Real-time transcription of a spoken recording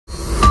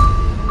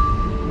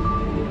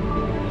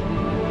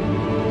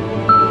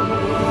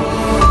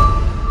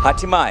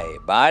Hatimaye,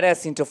 baada ya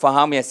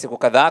sintofahamu ya siku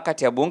kadhaa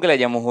kati ya Bunge la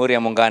Jamhuri ya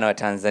Muungano wa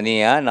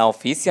Tanzania na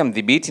Ofisi ya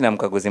Mdhibiti na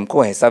Mkaguzi Mkuu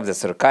wa Hesabu za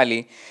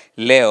Serikali,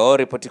 leo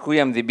ripoti kuu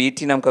ya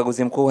Mdhibiti na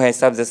Mkaguzi Mkuu wa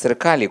Hesabu za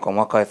Serikali kwa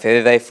mwaka wa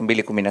fedha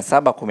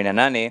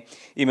 2017-18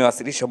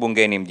 imewasilishwa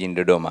bungeni mjini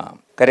Dodoma.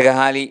 Katika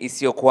hali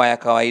isiyokuwa ya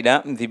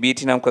kawaida,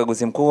 Mdhibiti na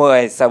Mkaguzi Mkuu wa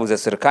Hesabu za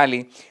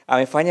Serikali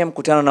amefanya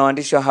mkutano na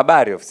waandishi wa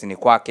habari ofisini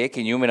kwake,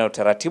 kinyume na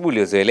utaratibu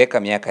uliozoeleka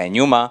miaka ya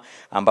nyuma,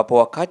 ambapo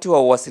wakati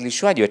wa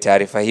uwasilishwaji wa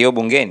taarifa hiyo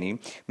bungeni,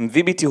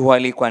 Mdhibiti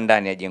hualikwa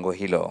ndani ya jengo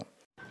hilo.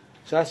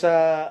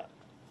 Sasa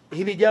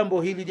hili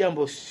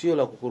jambo sio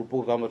la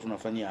kukurupuka kama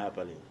tunafanyia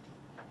hapa leo.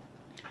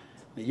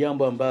 Ni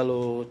jambo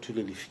ambalo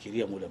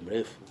tulilifikiria muda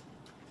mrefu,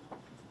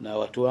 na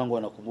watu wangu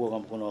wanakumbuka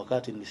kwamba kuna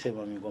wakati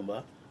nilisema mimi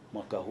kwamba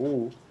mwaka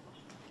huu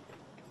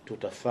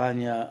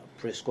tutafanya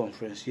press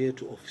conference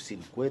yetu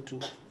ofisini kwetu,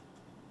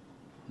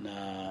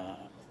 na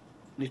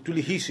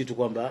tulihisi tu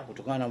kwamba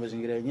kutokana na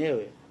mazingira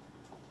yenyewe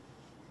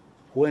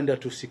huenda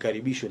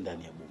tusikaribishwe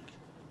ndani ya bunge,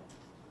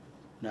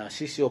 na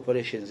sisi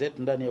operations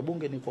zetu ndani ya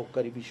bunge ni kwa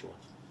kukaribishwa.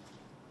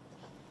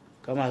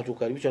 Kama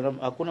hatukaribishwa,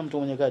 hakuna mtu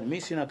mwenye kadi.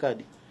 Mimi sina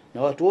kadi,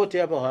 na watu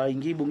wote hapa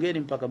hawaingii bungeni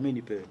mpaka mimi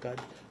nipewe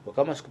kadi. Kwa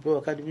kama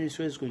sikupewa kadi mimi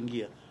siwezi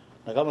kuingia,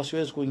 na kama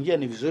siwezi kuingia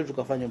ni vizuri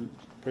tukafanya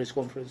press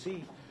conference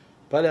hii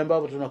pale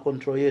ambapo tuna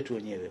control yetu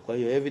wenyewe. Kwa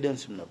hiyo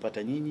evidence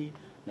mnapata nyinyi,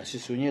 na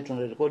sisi wenyewe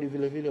tunarekodi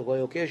vile vile. Kwa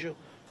hiyo kesho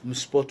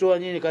msipotoa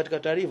nyinyi katika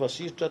taarifa,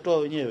 sisi tutatoa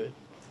wenyewe.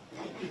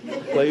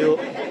 Kwa hiyo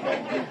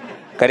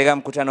katika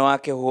mkutano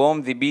wake huo,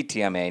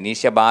 Mdhibiti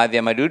ameainisha baadhi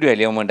ya madudu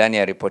yaliyomo ndani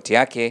ya ripoti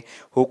yake,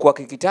 huku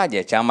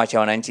akikitaja chama cha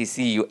wananchi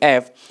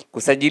CUF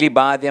kusajili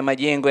baadhi ya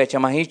majengo ya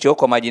chama hicho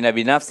kwa majina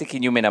binafsi,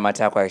 kinyume na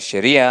matakwa ya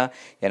sheria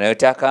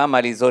yanayotaka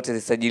mali zote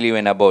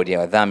zisajiliwe na bodi ya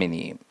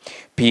wadhamini.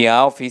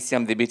 Pia ofisi ya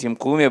Mdhibiti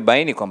Mkuu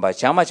imebaini kwamba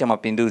Chama cha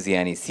Mapinduzi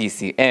yani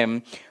CCM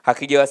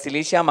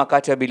hakijawasilisha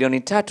makato ya bilioni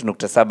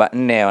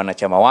 3.74 ya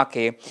wanachama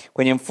wake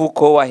kwenye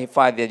mfuko wa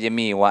hifadhi ya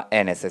jamii wa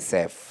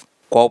NSSF.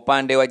 Kwa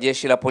upande wa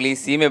jeshi la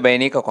polisi,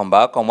 imebainika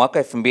kwamba kwa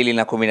mwaka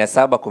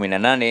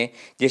 2017-18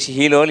 jeshi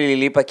hilo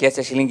lililipa kiasi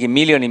cha shilingi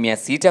milioni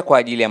 600 kwa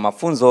ajili ya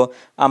mafunzo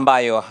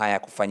ambayo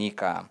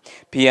hayakufanyika.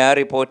 Pia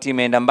ripoti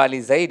imeenda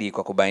mbali zaidi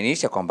kwa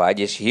kubainisha kwamba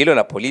jeshi hilo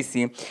la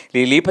polisi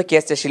lililipa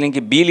kiasi cha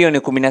shilingi bilioni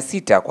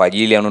 16 kwa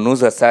ajili ya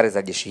ununuzi wa sare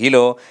za jeshi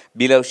hilo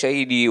bila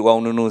ushahidi wa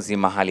ununuzi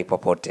mahali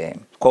popote.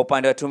 Kwa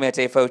upande wa Tume ya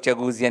Taifa ya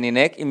Uchaguzi yani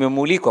NEC,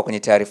 imemulikwa kwenye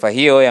taarifa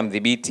hiyo ya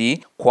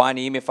Mdhibiti,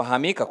 kwani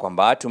imefahamika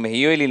kwamba tume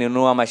hiyo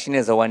ilinunua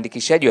mashine za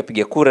uandikishaji wa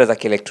piga kura za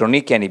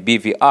kielektroniki yani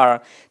BVR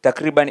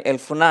takriban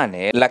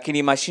 8,000,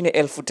 lakini mashine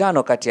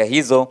 5,000 kati ya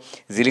hizo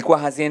zilikuwa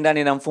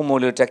haziendani na mfumo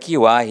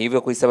uliotakiwa,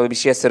 hivyo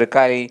kuisababishia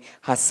serikali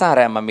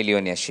hasara ya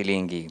mamilioni ya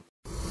shilingi.